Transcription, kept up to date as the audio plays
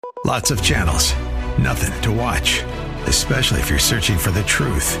Lots of channels, nothing to watch, especially if you're searching for the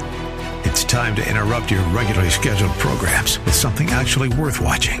truth. It's time to interrupt your regularly scheduled programs with something actually worth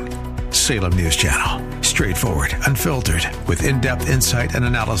watching. Salem News Channel. Straightforward, unfiltered, with in-depth insight and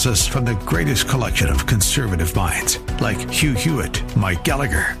analysis from the greatest collection of conservative minds like Hugh Hewitt, Mike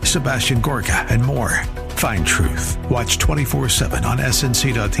Gallagher, Sebastian Gorka, and more. Find truth. Watch 24/7 on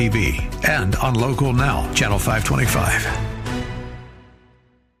snc.tv and on Local Now, Channel 525.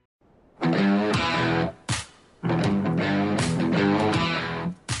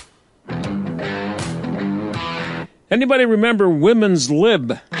 Anybody remember Women's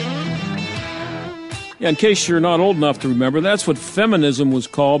Lib? Yeah, in case you're not old enough to remember, that's what feminism was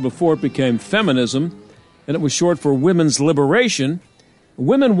called before it became feminism, and it was short for women's liberation.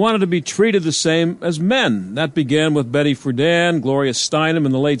 Women wanted to be treated the same as men. That began with Betty Friedan, Gloria Steinem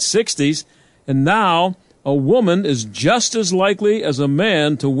in the late 60s, and now a woman is just as likely as a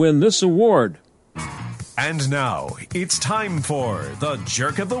man to win this award. And now, it's time for The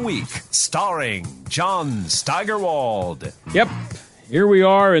Jerk of the Week, starring John Steigerwald. Yep, here we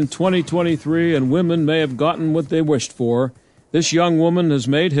are in 2023, and women may have gotten what they wished for. This young woman has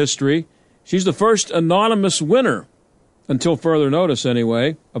made history. She's the first anonymous winner, until further notice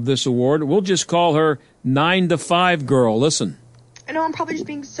anyway, of this award. We'll just call her 9 to 5 girl. Listen. I know I'm probably just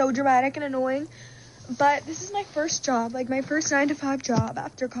being so dramatic and annoying, but this is my first job, like my first 9 to 5 job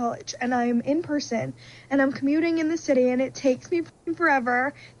after college, and I'm in person, and I'm commuting in the city, and it takes me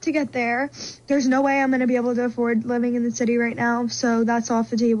forever to get there. There's no way I'm going to be able to afford living in the city right now, so that's off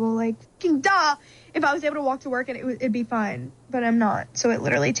the table. Like, fucking duh! If I was able to walk to work, and it'd be fine, but I'm not. So it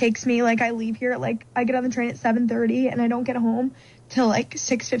literally takes me, like, I leave here, like, I get on the train at 7:30, and I don't get home till, like,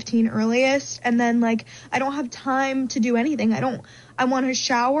 6:15 earliest, and then, like, I don't have time to do anything. I want to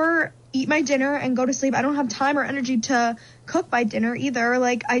shower, eat my dinner, and go to sleep. I don't have time or energy to cook my dinner either.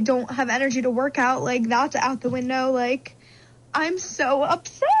 Like, I don't have energy to work out. Like, that's out the window. Like, I'm so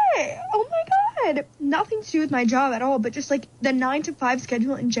upset. Oh my God. Nothing to do with my job at all, but just like the 9 to 5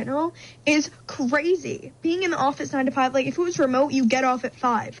 schedule in general is crazy. Being in the office 9 to 5, like if it was remote, you get off at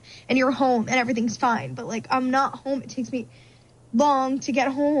 5 and you're home and everything's fine. But like, I'm not home. It takes me long to get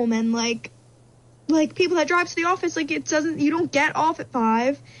home, and like people that drive to the office, like you don't get off at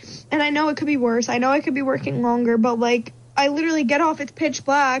 5. And I know it could be worse. I know I could be working longer, but like I literally get off, it's pitch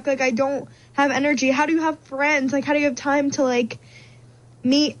black. Like I don't have energy. How do you have friends? Like how do you have time to like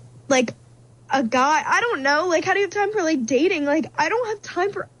meet like a guy? I don't know. Like how do you have time for like dating? Like I don't have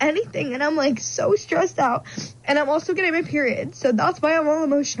time for anything, and I'm like so stressed out. And I'm also getting my period, so that's why I'm all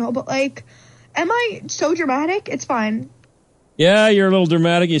emotional. But like, am I so dramatic? It's fine. Yeah, you're a little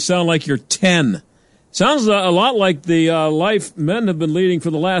dramatic. You sound like you're 10. Sounds a lot like the life men have been leading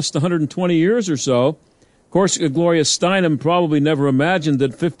for the last 120 years or so. Of course, Gloria Steinem probably never imagined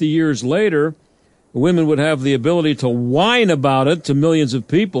that 50 years later, women would have the ability to whine about it to millions of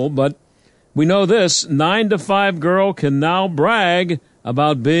people. But we know this, 9 to 5 girl can now brag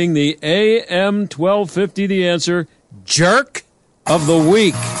about being the AM 1250 The Answer Jerk of the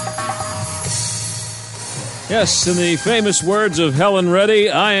Week. Yes, in the famous words of Helen Reddy,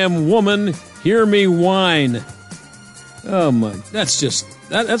 I am woman, hear me whine. Oh my,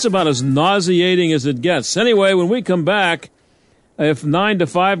 that's about as nauseating as it gets. Anyway, when we come back, if 9 to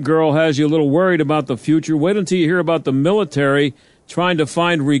 5 girl has you a little worried about the future, wait until you hear about the military trying to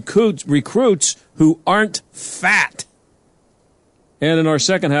find recruits who aren't fat. And in our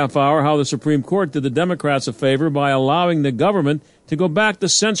second half hour, how the Supreme Court did the Democrats a favor by allowing the government to go back to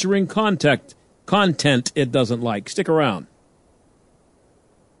censoring content it doesn't like. Stick around.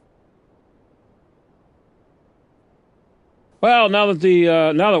 Well, now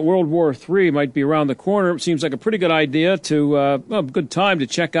that World War III might be around the corner, it seems like a pretty good idea good time to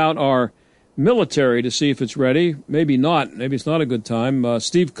check out our military to see if it's ready. Maybe not. Maybe it's not a good time.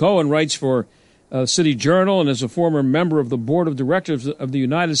 Steve Cohen writes for City Journal and is a former member of the board of directors of the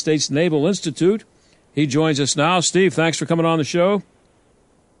United States Naval Institute. He joins us now. Steve, thanks for coming on the show.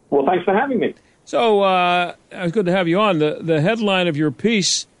 Well, thanks for having me. So, it's good to have you on. The headline of your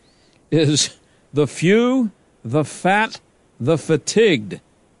piece is "The Few, the Fat, the Fatigued."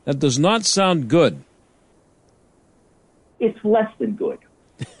 That does not sound good. It's less than good,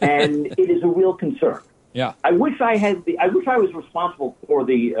 and it is a real concern. Yeah, I wish I was responsible for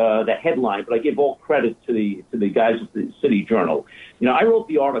the headline, but I give all credit to the guys at the City Journal. You know, I wrote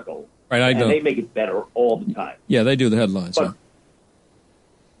the article, right? And they make it better all the time. Yeah, they do the headlines.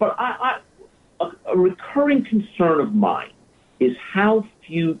 But a recurring concern of mine is how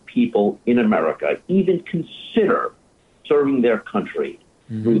few people in America even consider serving their country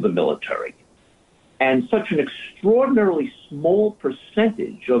through the military. and such an extraordinarily small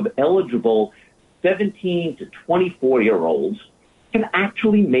percentage of eligible 17 to 24-year-olds can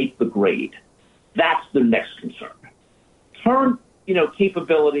actually make the grade. That's the next concern. Turn,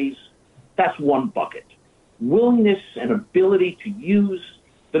 capabilities, that's one bucket. Willingness and ability to use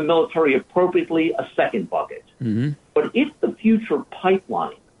the military appropriately, a second bucket. Mm-hmm. But if the future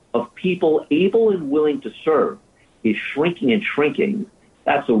pipeline of people able and willing to serve is shrinking and shrinking,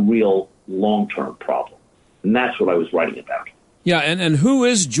 that's a real long-term problem. And that's what I was writing about. Yeah, and who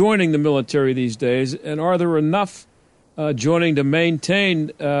is joining the military these days? And are there enough joining to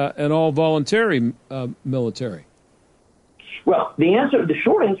maintain an all-voluntary military? Well, the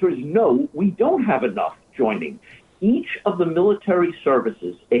short answer is no, we don't have enough joining. Each of the military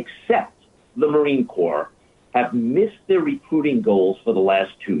services, except the Marine Corps, have missed their recruiting goals for the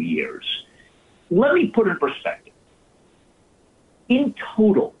last 2 years. Let me put it in perspective. In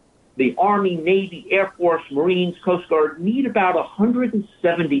total, the Army, Navy, Air Force, Marines, Coast Guard need about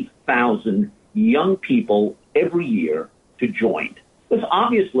 170,000 young people every year to join. Because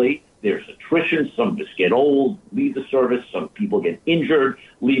obviously there's attrition. Some just get old, leave the service. Some people get injured,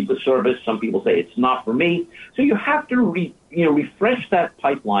 leave the service. Some people say it's not for me. So you have to refresh that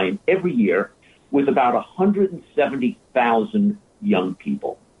pipeline every year with about 170,000 young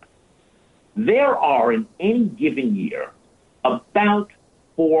people. There are in any given year about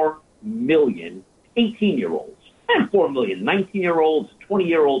 4 million 18-year-olds and 4 million 19-year-olds,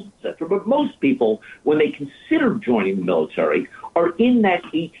 20-year-olds, etc. But most people, when they consider joining the military, are in that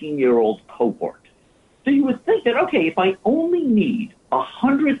 18-year-old cohort. So you would think that, okay, if I only need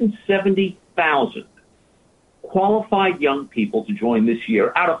 170,000 qualified young people to join this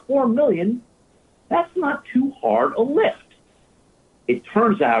year out of 4 million, that's not too hard a lift. It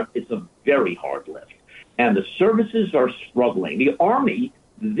turns out it's a very hard lift. And the services are struggling. The Army,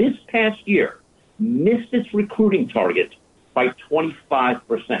 this past year, missed its recruiting target by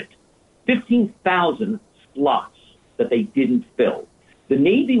 25%. 15,000 slots that they didn't fill. The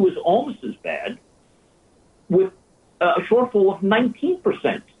Navy was almost as bad, with a shortfall of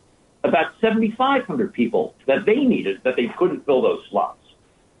 19%, about 7,500 people that they needed that they couldn't fill those slots.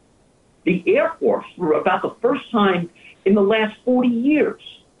 The Air Force, for about the first time in the last 40 years,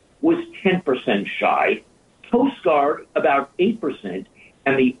 was 10% shy. Coast Guard, about 8%,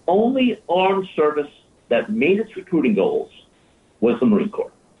 and the only armed service that made its recruiting goals was the Marine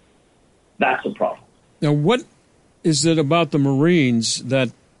Corps. That's a problem. Now, what is it about the Marines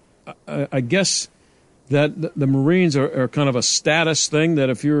that I guess that the Marines are kind of a status thing, that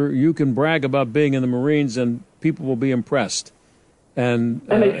if you can brag about being in the Marines, then people will be impressed, and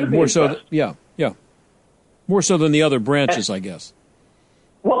more so, more so than the other branches, I guess.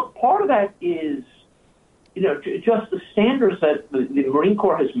 Well, part of that is, just the standards that the Marine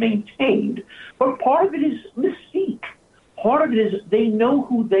Corps has maintained, but part of it is mystique. Part of it is they know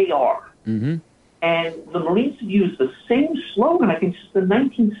who they are. Mm-hmm. And the Marines have used the same slogan, I think, since the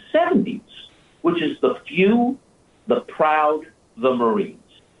 1970s, which is the few, the proud, the Marines.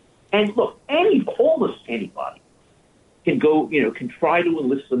 And look, almost anybody can go, can try to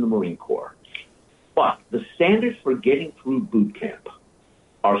enlist in the Marine Corps. But the standards for getting through boot camp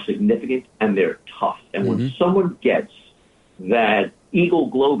are significant and they're tough. And when someone gets that eagle,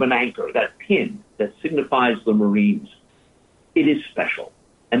 globe, and anchor, that pin that signifies the Marines, it is special.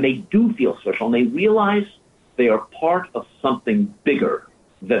 And they do feel special, and they realize they are part of something bigger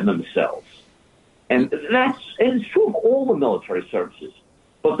than themselves. And it's true of all the military services.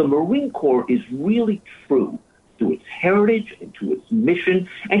 But the Marine Corps is really true to its heritage and to its mission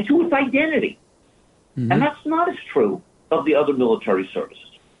and to its identity. Mm-hmm. And that's not as true of the other military services.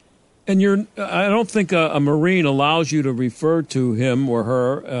 And I don't think a Marine allows you to refer to him or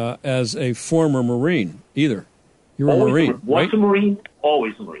her as a former Marine either. You're always a Marine, right? Once a Marine,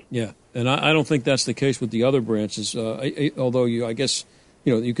 always a Marine. Yeah, and I don't think that's the case with the other branches. Although I guess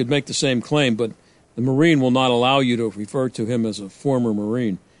you could make the same claim, but the Marine will not allow you to refer to him as a former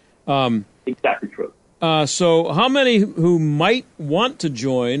Marine. Exactly true. So, how many who might want to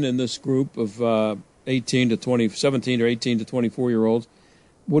join in this group of 17 or 18 to 24-year-olds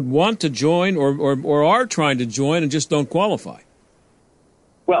would want to join or are trying to join and just don't qualify?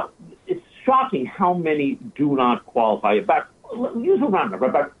 Well, it's shocking how many do not qualify. Use a round number,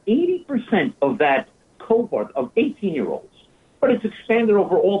 about 80% of that cohort of 18-year-olds, but it's expanded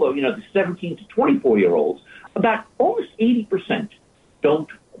over all the 17 to 24-year-olds, about almost 80% don't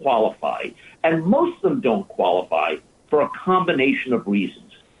qualify. And most of them don't qualify for a combination of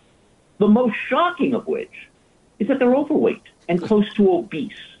reasons. The most shocking of which is that they're overweight and close to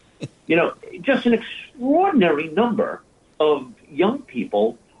obese. Just an extraordinary number of young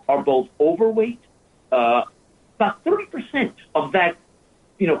people are both overweight about 30% of that,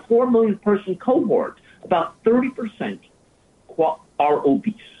 4 million person cohort, about 30% are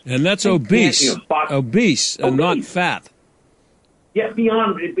obese. And that's obese. Obese and not fat. Yeah,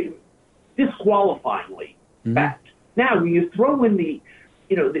 beyond disqualifyingly fat. Now, when you throw in the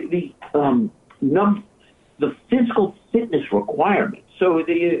physical fitness requirements, so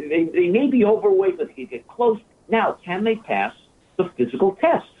they may be overweight, but they get close. Now, can they pass the physical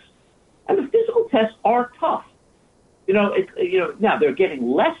tests? And the physical tests are tough. Now they're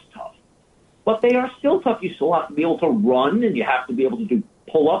getting less tough, but they are still tough. You still have to be able to run, and you have to be able to do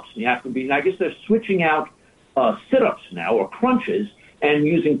pull-ups, and you have to be. And I guess they're switching out sit-ups now or crunches and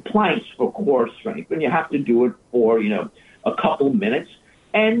using planks for core strength, and you have to do it for a couple minutes.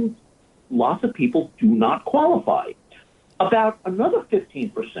 And lots of people do not qualify. About another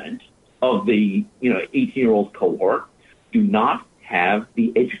 15% of the 18-year-old cohort do not have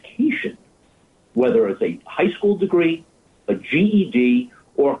the education, whether it's a high school degree, a GED,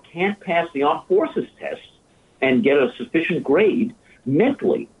 or can't pass the armed forces test and get a sufficient grade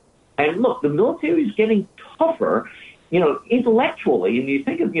mentally. And look, the military is getting tougher, intellectually. And you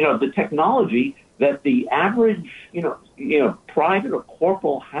think of, the technology that the average, private or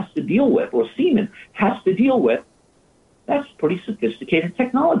corporal has to deal with, or seaman has to deal with. That's pretty sophisticated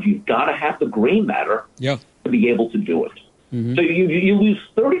technology. You've got to have the gray matter to be able to do it. Mm-hmm. So you lose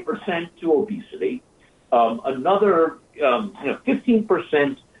 30% to obesity, another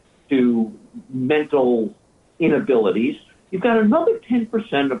 15% to mental inabilities. You've got another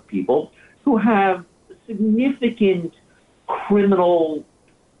 10% of people who have significant criminal,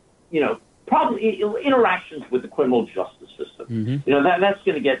 probably interactions with the criminal justice system. Mm-hmm. That's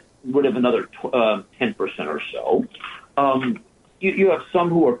going to get rid of another 10% or so. You have some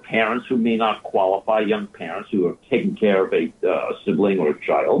who are parents who may not qualify, young parents who are taking care of a sibling or a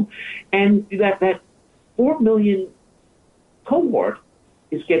child. And that 4 million cohort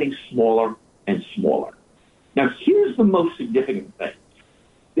is getting smaller and smaller. Now, here's the most significant thing.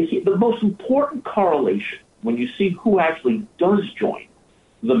 The most important correlation when you see who actually does join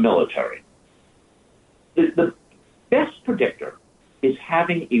the military. The best predictor is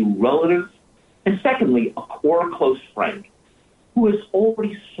having a relative, and secondly, or a close friend who has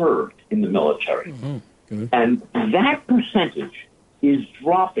already served in the military. Mm-hmm. And that percentage is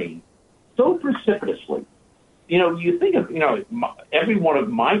dropping so precipitously. You think of, every one of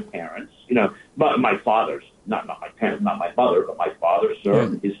my parents, my father's, not my parents, not my mother, but my father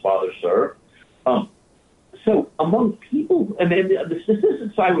served, his father served. So among people, and then the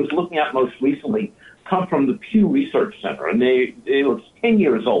statistics I was looking at most recently come from the Pew Research Center, and they were 10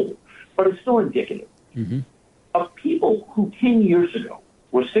 years old, but it's still indicative. Mm-hmm. Of people who 10 years ago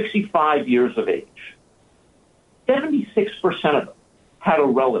were 65 years of age, 76% of them had a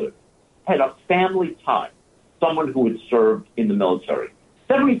relative, had a family tie, someone who had served in the military.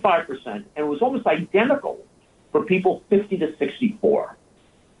 75%, and it was almost identical for people 50 to 64,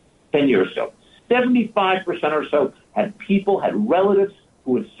 10 years ago. 75% or so had relatives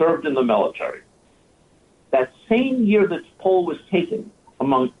who had served in the military. That same year this poll was taken,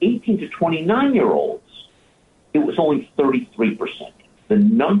 among 18 to 29-year-olds, it was only 33%. The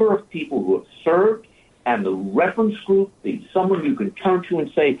number of people who have served and the reference group, someone you can turn to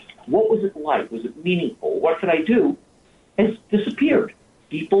and say, what was it like? Was it meaningful? What could I do? Has disappeared.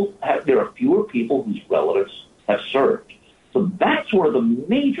 There are fewer people whose relatives have served. So that's one of the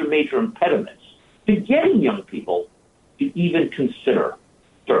major impediments to getting young people to even consider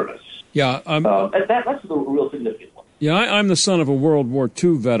service. Yeah, that's the real significant one. Yeah, I'm the son of a World War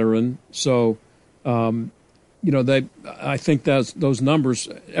II veteran, so I think those numbers.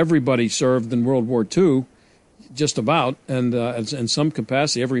 Everybody served in World War II, just about, and in some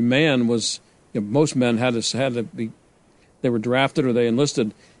capacity, every man was. Most men had to be. They were drafted or they enlisted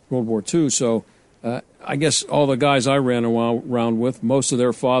in World War II. So I guess all the guys I ran around with, most of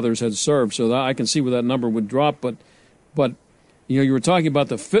their fathers had served. So I can see where that number would drop. But you were talking about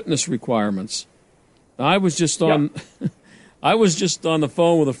the fitness requirements. I was just on the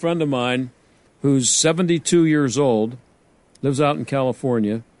phone with a friend of mine who's 72 years old, lives out in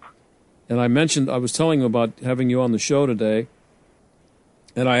California, and I was telling him about having you on the show today,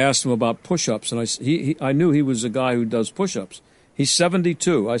 and I asked him about push-ups, and I knew he was a guy who does push-ups. He's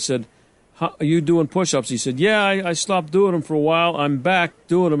 72. I said, "How are you doing push-ups?" He said, "Yeah, I stopped doing them for a while. I'm back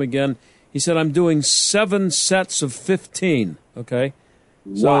doing them again." He said, "I'm doing 7 sets of 15." Okay.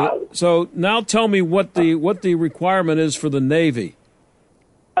 Wow. So now tell me what the requirement is for the Navy.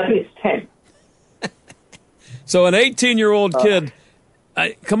 I think it's 10. So an 18-year-old kid,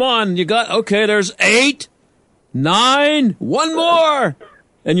 come on, there's 8, 9, one more.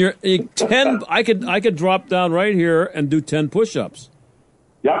 And you're 10. I could drop down right here and do 10 push-ups.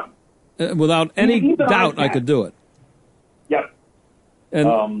 Yeah. Without any Even doubt, I could do it. Yeah.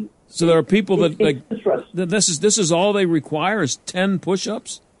 And so there are people that like distressing. this is all they require is 10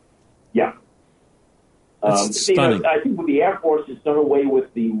 push-ups. Yeah. That's stunning. I think with the Air Force, it's done away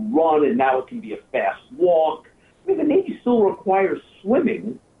with the run, and now it can be a fast walk. I mean, the Navy still requires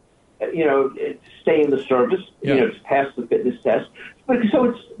swimming, to stay in the service, to pass the fitness test. But so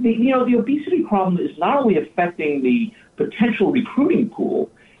it's the obesity problem is not only affecting the potential recruiting pool,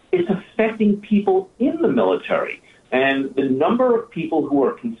 it's affecting people in the military. And the number of people who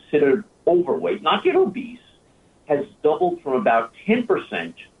are considered overweight, not yet obese, has doubled from about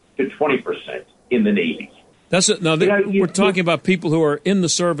 10% to 20% in the Navy. That's it. Now, we're talking about people who are in the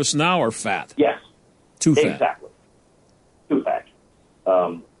service now are fat. Yes. Too fat. Exactly. Too fat.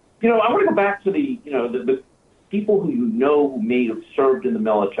 I want to go back to the people who may have served in the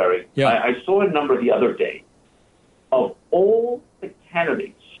military. Yeah. I saw a number the other day of all the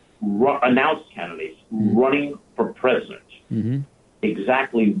candidates, announced candidates running for president. Mm-hmm.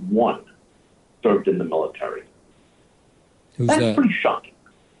 Exactly one served in the military. Who's That's that? pretty shocking.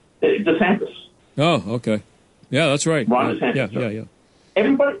 DeSantis. Oh, okay. Yeah, that's right. Ron DeSantis. Yeah.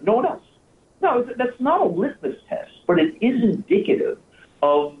 Everybody, no one else. No, that's not a litmus test, but it is indicative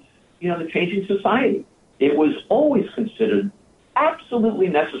of the changing society. It was always considered absolutely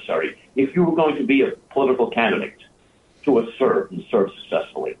necessary if you were going to be a political candidate to have served and served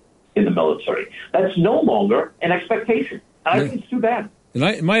successfully in the military. That's no longer an expectation. And I think it's too bad. And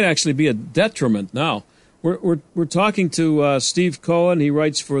it might actually be a detriment now. We're talking to Steve Cohen. He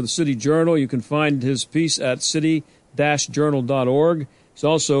writes for the City Journal. You can find his piece at city-journal.org. He's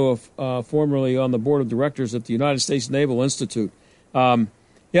also formerly on the board of directors at the United States Naval Institute.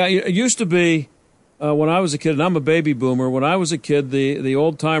 It used to be when I was a kid, and I'm a baby boomer. When I was a kid, the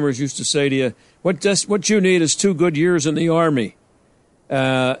old timers used to say to you, "What you need is 2 good years in the Army."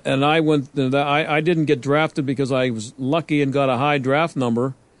 And I didn't get drafted because I was lucky and got a high draft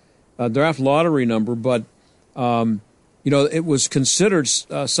lottery number. But it was considered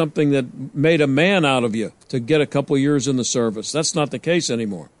something that made a man out of you to get a couple of years in the service. That's not the case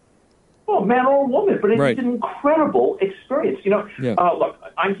anymore. Well, man or woman, but it's right. an incredible experience. Look,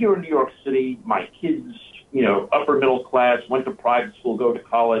 I'm here in New York City. My kids, upper middle class, went to private school, go to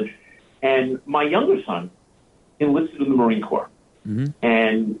college, and my younger son enlisted in the Marine Corps. Mm-hmm.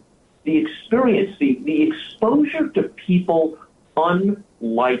 And the experience, the exposure to people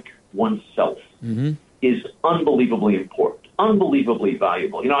unlike oneself is unbelievably important, unbelievably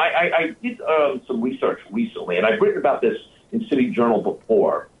valuable. I did some research recently, and I've written about this in City Journal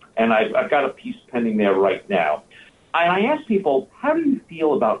before, and I've got a piece pending there right now. And I asked people, how do you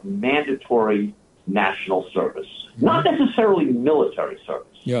feel about mandatory national service? Not necessarily military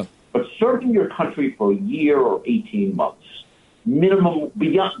service, but serving your country for a year or 18 months, below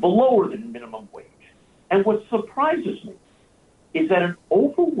than minimum wage. And what surprises me is that an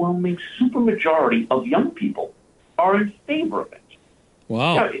overwhelming supermajority of young people are in favor of it.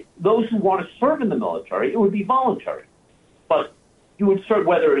 Wow. Those who want to serve in the military, it would be voluntary. But you would serve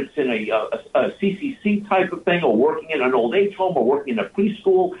whether it's in a CCC type of thing, or working in an old age home, or working in a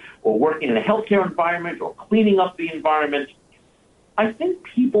preschool, or working in a healthcare environment, or cleaning up the environment. I think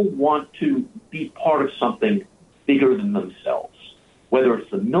people want to be part of something bigger than themselves, whether it's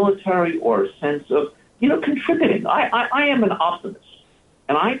the military or a sense of, contributing. I am an optimist.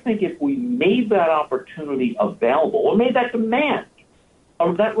 And I think if we made that opportunity available, or made that demand,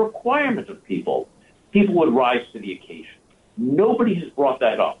 or that requirement of people would rise to the occasion. Nobody has brought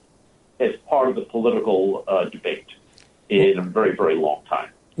that up as part of the political debate in a very, very long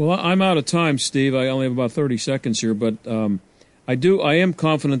time. Well, I'm out of time, Steve. I only have about 30 seconds here, but I am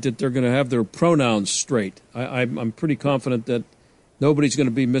confident that they're going to have their pronouns straight. I'm pretty confident that nobody's going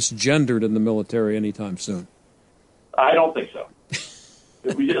to be misgendered in the military anytime soon. I don't think so.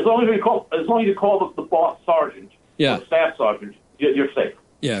 As long as you call the boss sergeant, or staff sergeant, you're safe.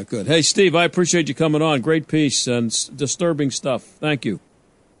 Yeah, good. Hey, Steve, I appreciate you coming on. Great piece and disturbing stuff. Thank you.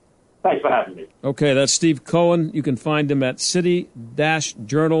 Thanks for having me. Okay, that's Steve Cohen. You can find him at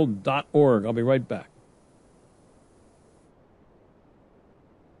city-journal.org. I'll be right back.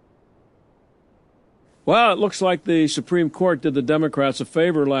 Well, it looks like the Supreme Court did the Democrats a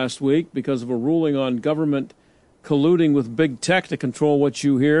favor last week because of a ruling on government colluding with big tech to control what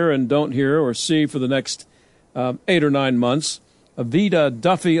you hear and don't hear or see for the next 8 or 9 months. Vida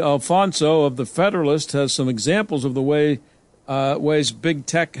Duffy Alfonso of The Federalist has some examples of the ways big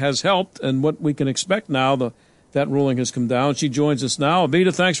tech has helped and what we can expect now that ruling has come down. She joins us now.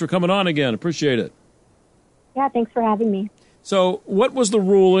 Vida, thanks for coming on again. Appreciate it. Yeah, thanks for having me. So what was the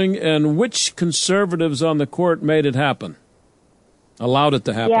ruling, and which conservatives on the court made it happen? Allowed it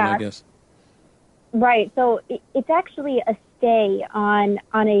to happen, I guess. Right. So it's actually a stay on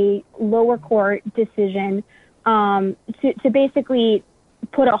a lower court decision to basically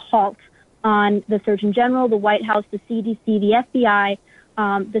put a halt on the Surgeon General, the White House, the CDC, the FBI,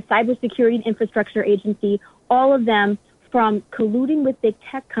 the Cybersecurity and Infrastructure Agency, all of them from colluding with big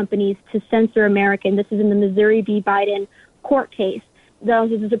tech companies to censor America. And this is in the Missouri v. Biden court case.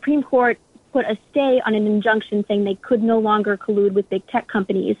 The Supreme Court put a stay on an injunction saying they could no longer collude with big tech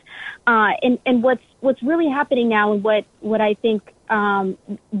companies. And what's really happening now, and what I think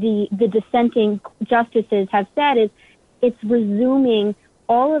the dissenting justices have said, is it's resuming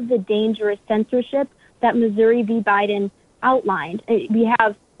all of the dangerous censorship that Missouri v. Biden outlined. We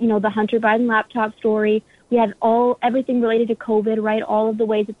have, the Hunter Biden laptop story. We had everything related to COVID, right? All of the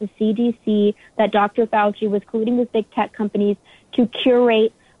ways that the CDC, that Dr. Fauci was colluding with big tech companies to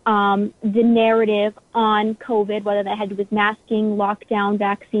curate the narrative on COVID, whether that had to do with masking, lockdown,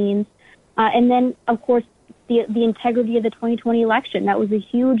 vaccines. And then, of course, the integrity of the 2020 election. That was a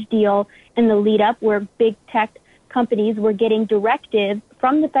huge deal in the lead up, where big tech companies were getting directives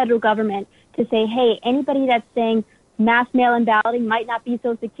from the federal government to say, hey, anybody that's saying mass mail-in balloting might not be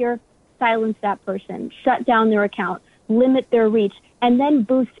so secure, silence that person, shut down their account, limit their reach, and then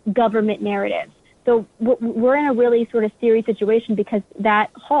boost government narratives. So we're in a really sort of serious situation because that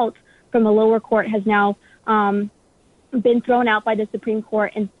halt from the lower court has now been thrown out by the Supreme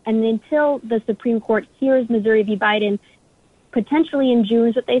Court. And until the Supreme Court hears Missouri v. Biden, potentially in June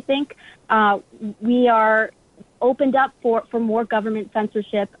is what they think, we are opened up for more government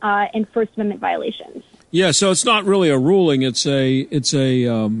censorship and First Amendment violations. Yeah, so it's not really a ruling. There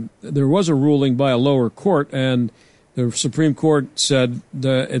was a ruling by a lower court, and the Supreme Court said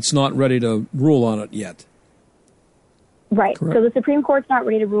that it's not ready to rule on it yet. Right. Correct. So the Supreme Court's not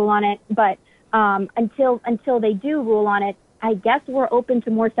ready to rule on it, but until they do rule on it, I guess we're open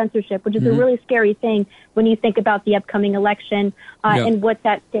to more censorship, which is a really scary thing when you think about the upcoming election and what's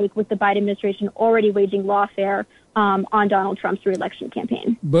at stake with the Biden administration already waging lawfare on Donald Trump's reelection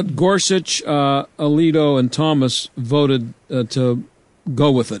campaign. But Gorsuch, Alito, and Thomas voted to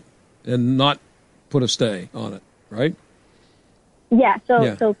go with it and not put a stay on it, right? Yeah.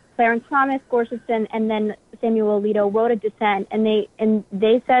 So Clarence Thomas, Gorsuch, and then Samuel Alito wrote a dissent, and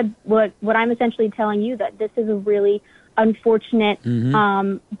they said what I'm essentially telling you, that this is a really unfortunate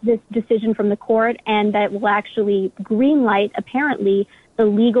this decision from the court, and that will actually greenlight, apparently,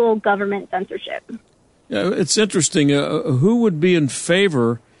 illegal government censorship. Yeah, it's interesting. Who would be in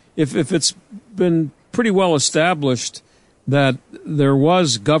favor if it's been pretty well established that there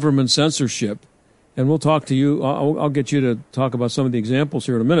was government censorship? And we'll talk to you. I'll get you to talk about some of the examples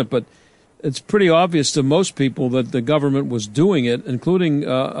here in a minute. But it's pretty obvious to most people that the government was doing it, including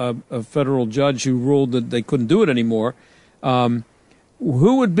a federal judge who ruled that they couldn't do it anymore.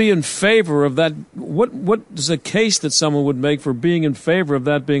 Who would be in favor of that? What is a case that someone would make for being in favor of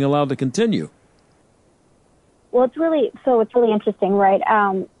that being allowed to continue? Well, it's really interesting, right?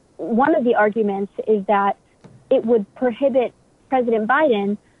 One of the arguments is that it would prohibit President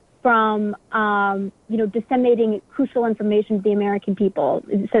Biden from, disseminating crucial information to the American people.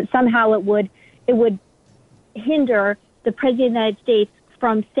 So somehow it would hinder the President of the United States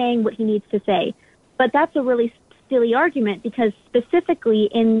from saying what he needs to say. But that's a really silly argument, because specifically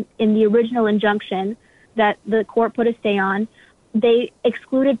in the original injunction that the court put a stay on, they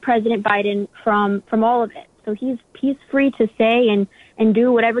excluded President Biden from all of it. So he's free to say and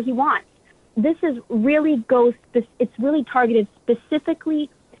do whatever he wants. This is it's really targeted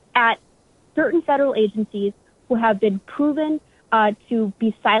specifically at certain federal agencies who have been proven to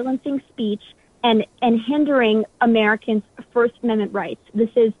be silencing speech and hindering Americans' First Amendment rights. This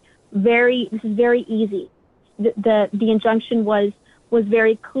is very easy. The injunction was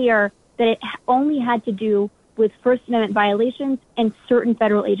very clear that it only had to do with First Amendment violations and certain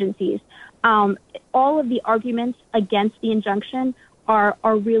federal agencies. All of the arguments against the injunction are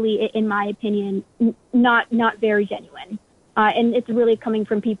really, in my opinion, not very genuine. And it's really coming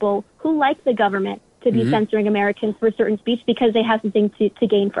from people who like the government to be censoring Americans for certain speech because they have something to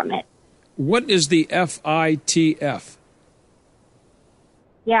gain from it. What is the FITF?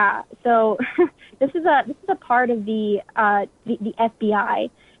 Yeah, so this is a part of the FBI,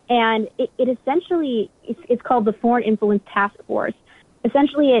 and it essentially it's called the Foreign Influence Task Force.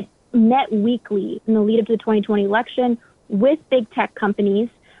 Essentially, it met weekly in the lead up to the 2020 election with big tech companies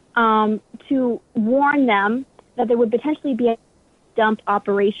to warn them that there would potentially be a dump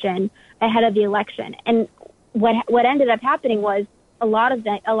operation ahead of the election. And what ended up happening was a lot of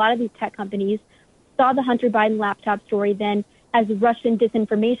these tech companies saw the Hunter Biden laptop story then as Russian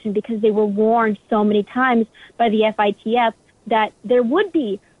disinformation because they were warned so many times by the FITF that there would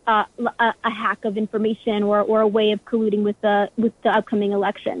be a hack of information or a way of colluding with the upcoming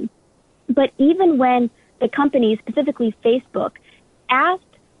election. But even when the company, specifically Facebook, asked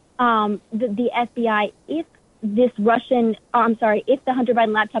the FBI if if the Hunter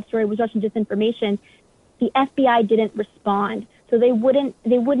Biden laptop story was Russian disinformation, the FBI didn't respond. So they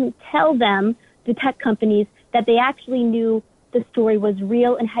wouldn't tell them, the tech companies, that they actually knew the story was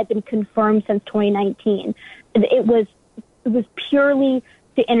real and had been confirmed since 2019. It was purely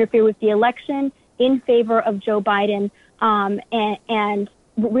to interfere with the election in favor of Joe Biden, and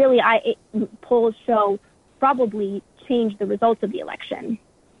really, polls show probably changed the results of the election.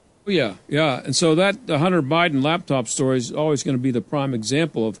 Yeah. And so the Hunter Biden laptop story is always going to be the prime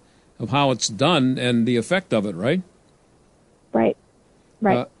example of how it's done and the effect of it, right? Right,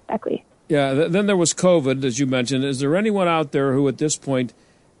 exactly. Yeah, then there was COVID, as you mentioned. Is there anyone out there who at this point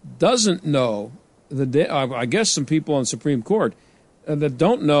doesn't know, I guess some people on the Supreme Court, that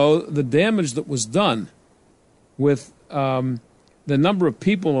don't know the damage that was done with the number of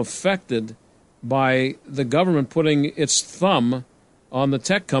people affected by the government putting its thumb on the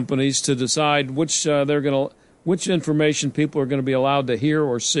tech companies to decide which information people are going to be allowed to hear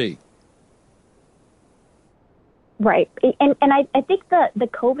or see? Right. And I think the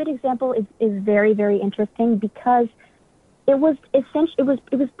COVID example is very, very interesting because it was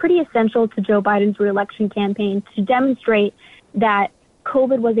pretty essential to Joe Biden's reelection campaign to demonstrate that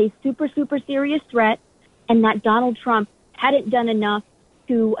COVID was a super, super serious threat and that Donald Trump hadn't done enough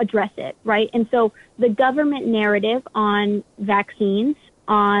to address it, right? And so the government narrative on vaccines,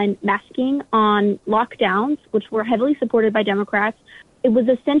 on masking, on lockdowns, which were heavily supported by Democrats, it was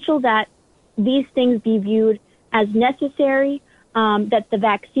essential that these things be viewed as necessary, that the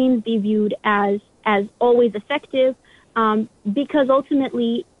vaccines be viewed as always effective, because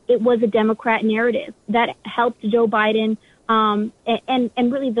ultimately it was a Democrat narrative that helped Joe Biden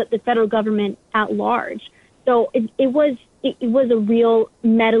and really the federal government at large. So it was a real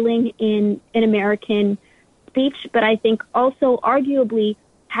meddling in American speech, but I think also arguably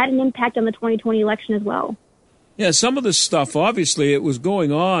had an impact on the 2020 election as well. Yeah, some of this stuff, obviously, it was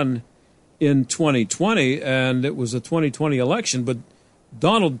going on in 2020, and it was a 2020 election, but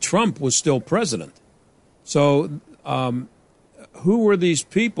Donald Trump was still president. So who were these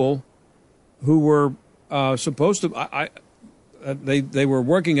people who were supposed to they were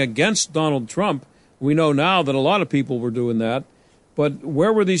working against Donald Trump? We know now that a lot of people were doing that, but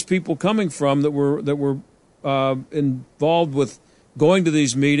where were these people coming from that were involved with going to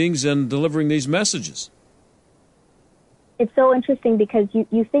these meetings and delivering these messages? It's so interesting because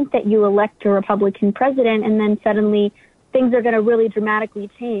you think that you elect a Republican president and then suddenly things are going to really dramatically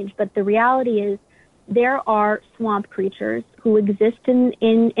change. But the reality is there are swamp creatures who exist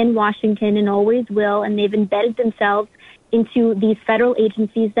in Washington and always will, and they've embedded themselves into these federal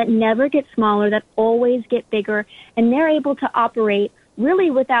agencies that never get smaller, that always get bigger, and they're able to operate really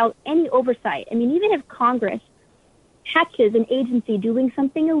without any oversight. I mean, even if Congress catches an agency doing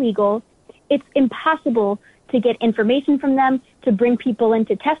something illegal, it's impossible to get information from them, to bring people in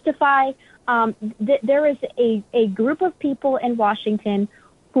to testify. There is a group of people in Washington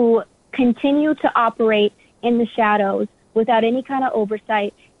who continue to operate in the shadows without any kind of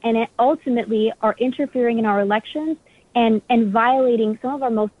oversight, and ultimately are interfering in our elections and violating some of our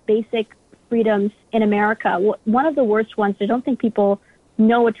most basic freedoms in America. One of the worst ones I don't think people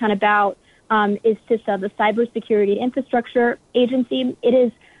know a ton about is CISA, the Cybersecurity Infrastructure Agency. It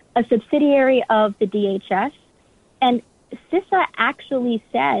is a subsidiary of the DHS. And CISA actually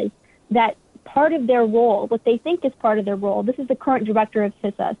says that part of their role, what they think is part of their role, this is the current director of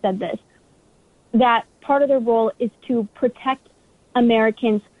CISA said this, that part of their role is to protect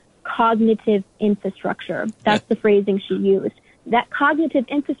Americans' cognitive infrastructure. That's the phrasing she used. That cognitive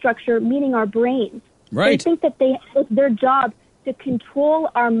infrastructure, meaning our brains. Right. They think that it's their job to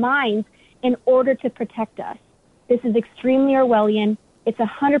control our minds in order to protect us. This is extremely Orwellian. It's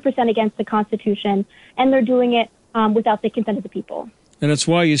 100% against the Constitution, and they're doing it without the consent of the people. And it's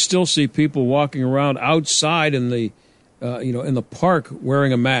why you still see people walking around outside in the, in the park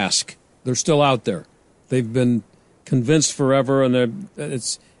wearing a mask. They're still out there. They've been convinced forever, and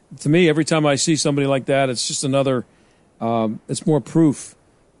it's to me every time I see somebody like that, it's just another. It's more proof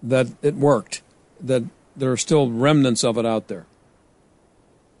that it worked. That there are still remnants of it out there.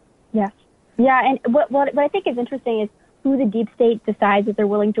 Yeah, and what I think is interesting is who the deep state decides that they're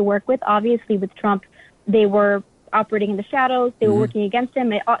willing to work with. Obviously, with Trump, they were operating in the shadows. They were working against him.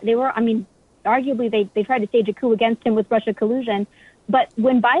 They were, arguably they tried to stage a coup against him with Russia collusion. But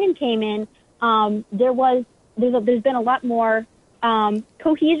when Biden came in, there's been a lot more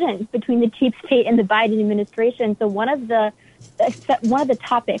cohesion between the deep state and the Biden administration. So one of the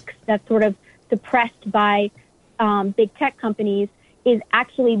topics that's sort of suppressed by big tech companies is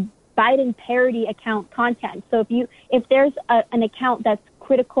actually Biden parody account content. So if there's an account that's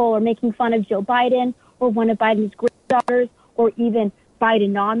critical or making fun of Joe Biden or one of Biden's granddaughters or even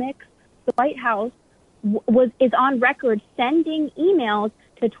Bidenomics, the White House is on record sending emails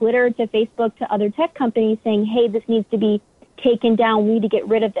to Twitter, to Facebook, to other tech companies saying, hey, this needs to be taken down. We need to get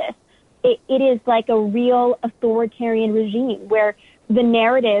rid of this. It is like a real authoritarian regime where the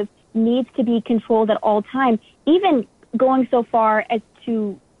narrative needs to be controlled at all times, even going so far as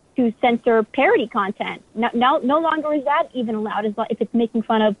to censor parody content. No longer is that even allowed if it's making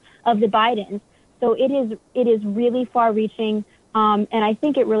fun of the Bidens. So it is really far-reaching, and I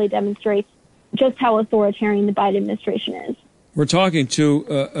think it really demonstrates just how authoritarian the Biden administration is. We're talking to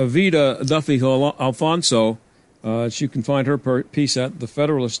Evita Duffy-Alfonso. You can find her piece at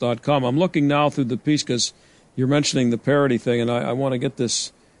thefederalist.com. I'm looking now through the piece because you're mentioning the parody thing, and I want to get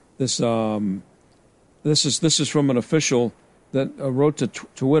this. This is from an official that wrote to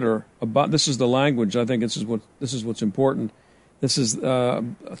Twitter about. This is the language. I think this is what's important. This is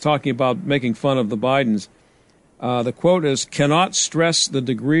talking about making fun of the Bidens. The quote is, "Cannot stress the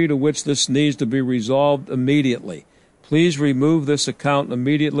degree to which this needs to be resolved immediately. Please remove this account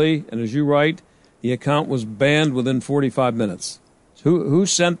immediately." And as you write, the account was banned within 45 minutes. Who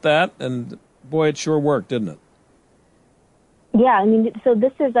sent that? And boy, it sure worked, didn't it? Yeah, I mean, so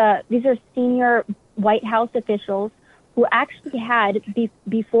these are senior White House officials who actually had,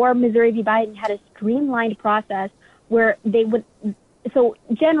 before Missouri v. Biden, had a streamlined process where they would. So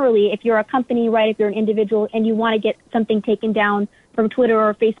generally, if you're a company, right, if you're an individual and you want to get something taken down from Twitter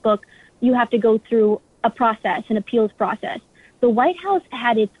or Facebook, you have to go through a process, an appeals process. The White House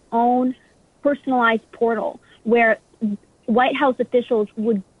had its own personalized portal where White House officials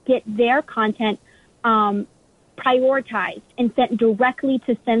would get their content prioritized and sent directly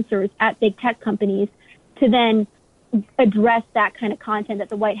to censors at big tech companies to then address that kind of content that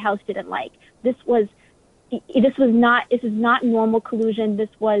the White House didn't like. This is not normal collusion. This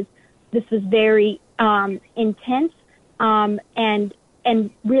was very intense and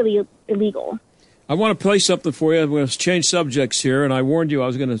really illegal. I want to play something for you. I'm going to change subjects here, and I warned you I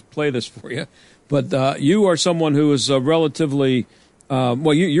was going to play this for you. But you are someone who is relatively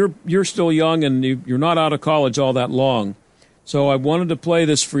you're still young, and you're not out of college all that long. So I wanted to play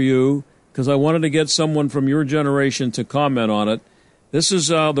this for you because I wanted to get someone from your generation to comment on it. This is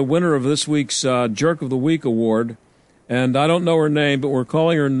the winner of this week's Jerk of the Week award, and I don't know her name, but we're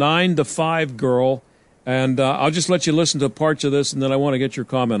calling her 9 to 5 Girl. And I'll just let you listen to parts of this, and then I want to get your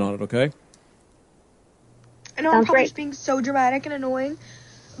comment on it, okay? I know I'm probably just being so dramatic and annoying,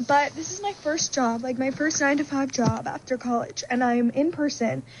 but this is my first job, like my first 9 to 5 job after college, and I'm in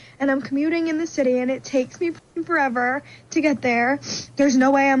person, and I'm commuting in the city, and it takes me forever to get there. There's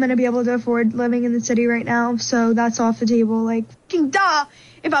no way I'm going to be able to afford living in the city right now, so that's off the table. Like, duh!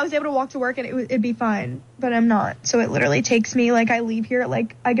 If I was able to walk to work, it'd be fine, but I'm not. So it literally takes me, like, I leave here,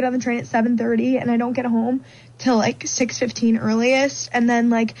 like, I get on the train at 7:30, and I don't get home till, like, 6:15 earliest, and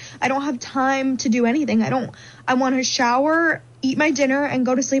then, like, I don't have time to do anything. I want to shower, eat my dinner, and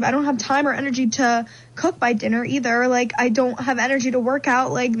go to sleep. I don't have time or energy to cook my dinner either. Like, I don't have energy to work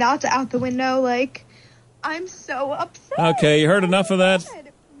out. Like, that's out the window. Like, I'm so upset. Okay, you heard enough of that?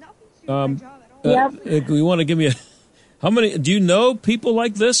 You want to give me how many, do you know people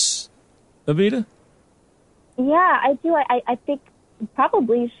like this, Evita? Yeah, I do. I think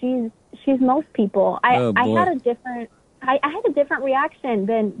probably she's most people. I had a different reaction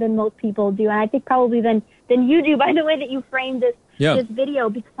than most people do, and I think probably than you do by the way that you framed this video,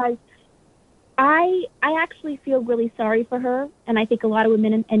 because I actually feel really sorry for her, and I think a lot of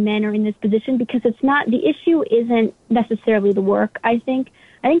women and men are in this position because the issue isn't necessarily the work. I think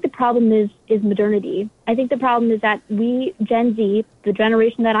the problem is modernity. I think the problem is that we, Gen Z, the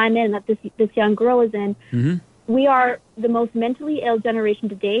generation that I'm in, that this young girl is in, mm-hmm. we are the most mentally ill generation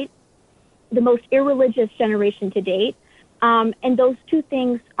to date, the most irreligious generation to date, and those two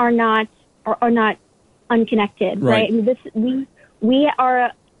things are not unconnected, right? I mean, we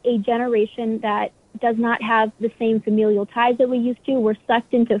are a generation that does not have the same familial ties that we used to. We're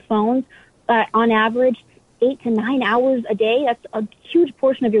sucked into phones on average 8 to 9 hours a day. That's a huge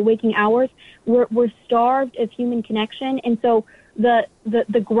portion of your waking hours. We're starved of human connection. And so the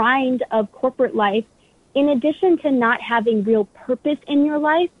grind of corporate life, in addition to not having real purpose in your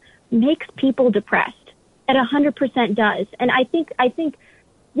life, makes people depressed. It 100% does. And I think,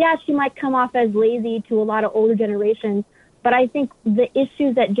 yeah, she might come off as lazy to a lot of older generations, But I think the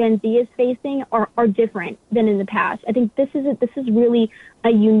issues that Gen Z is facing are different than in the past. I think this is really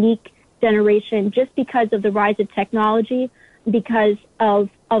a unique generation just because of the rise of technology, because of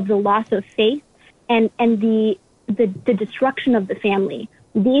the loss of faith, and the destruction of the family.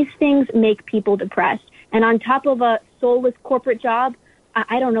 These things make people depressed. And on top of a soulless corporate job,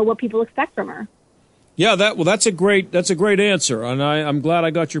 I don't know what people expect from her. Yeah, that's a great answer, and I'm glad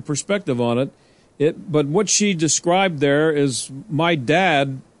I got your perspective on it. But what she described there is my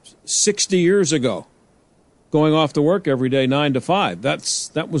dad 60 years ago, going off to work every day 9 to 5.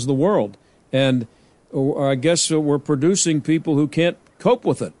 That was the world, and I guess we're producing people who can't cope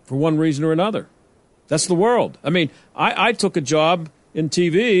with it for one reason or another. That's the world. I mean, I took a job in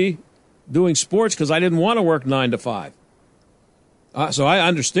TV doing sports because I didn't want to work 9 to 5. So I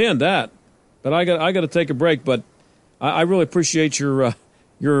understand that, but I got to take a break. But I really appreciate your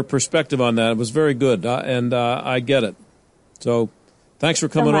perspective on that. It was very good, and I get it. So thanks for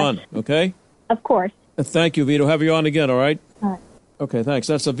coming on, okay? Of course. Thank you, Vito. Have you on again, all right? All right. Okay, thanks.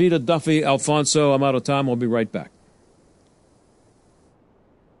 That's Avita Duffy Alfonso. I'm out of time. I'll be right back.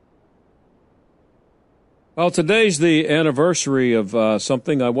 Well, today's the anniversary of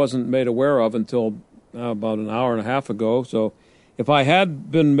something I wasn't made aware of until about an hour and a half ago. So if I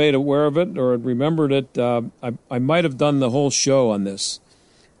had been made aware of it or had remembered it, I might have done the whole show on this.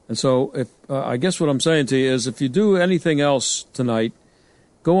 And so I guess what I'm saying to you is if you do anything else tonight,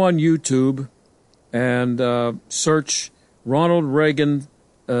 go on YouTube and search Ronald Reagan,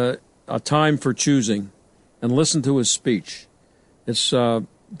 A Time for Choosing, and listen to his speech. It's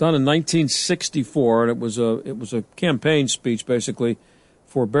done in 1964, and it was a campaign speech basically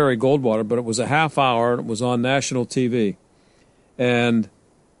for Barry Goldwater, but it was a half hour, and it was on national TV. And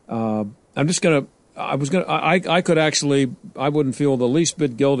I wouldn't feel the least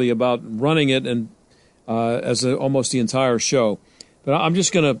bit guilty about running it and as almost the entire show. But I'm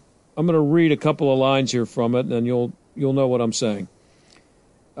gonna read a couple of lines here from it, and you'll know what I'm saying.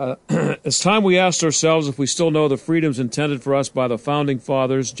 It's time we asked ourselves if we still know the freedoms intended for us by the Founding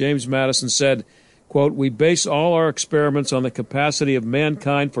Fathers. James Madison said, quote, "We base all our experiments on the capacity of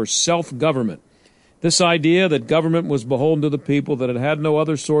mankind for self-government. This idea that government was beholden to the people, that it had no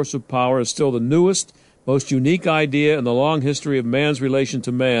other source of power, is still the newest, most unique idea in the long history of man's relation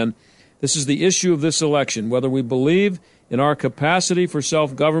to man. This is the issue of this election, whether we believe in our capacity for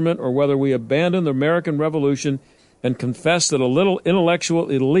self-government or whether we abandon the American Revolution and confess that a little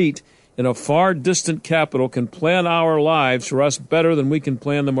intellectual elite in a far distant capital can plan our lives for us better than we can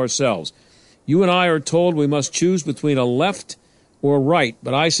plan them ourselves. You and I are told we must choose between a left or right,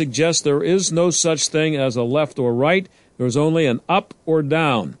 but I suggest there is no such thing as a left or right. There is only an up or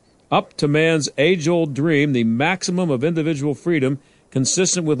down. Up to man's age-old dream, the maximum of individual freedom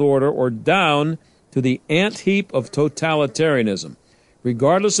consistent with order, or down to the ant heap of totalitarianism.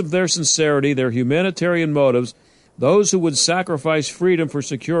 Regardless of their sincerity, their humanitarian motives, those who would sacrifice freedom for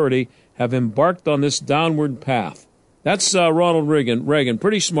security have embarked on this downward path." That's Ronald Reagan.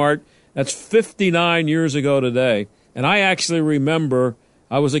 Pretty smart. That's 59 years ago today. And I actually remember,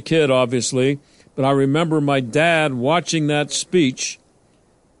 I was a kid, obviously, but I remember my dad watching that speech,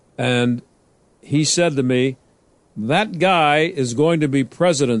 and he said to me, "That guy is going to be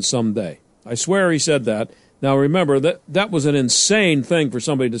president someday." I swear he said that. Now, remember, that was an insane thing for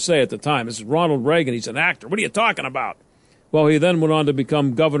somebody to say at the time. This is Ronald Reagan. He's an actor. What are you talking about? Well, he then went on to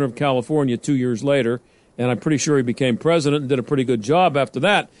become governor of California 2 years later, and I'm pretty sure he became president and did a pretty good job after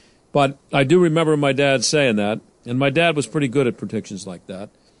that. But I do remember my dad saying that, and my dad was pretty good at predictions like that.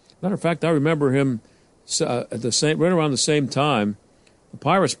 Matter of fact, I remember him right around the same time. The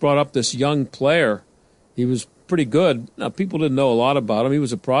Pirates brought up this young player. He was pretty good. Now, people didn't know a lot about him. He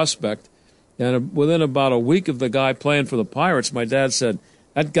was a prospect. And within about a week of the guy playing for the Pirates, my dad said,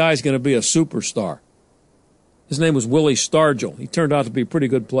 "That guy's going to be a superstar." His name was Willie Stargell. He turned out to be a pretty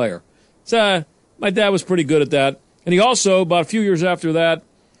good player. So my dad was pretty good at that. And he also, about a few years after that,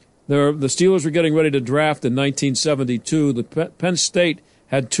 the Steelers were getting ready to draft in 1972. The Penn State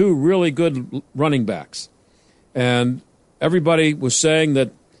had two really good running backs. And everybody was saying that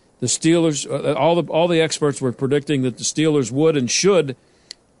the Steelers, all the experts were predicting that the Steelers would and should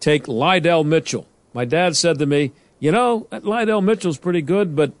take Lydell Mitchell. My dad said to me, "You know, that Lydell Mitchell's pretty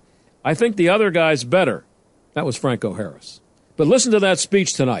good, but I think the other guy's better." That was Franco Harris. But listen to that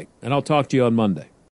speech tonight, and I'll talk to you on Monday.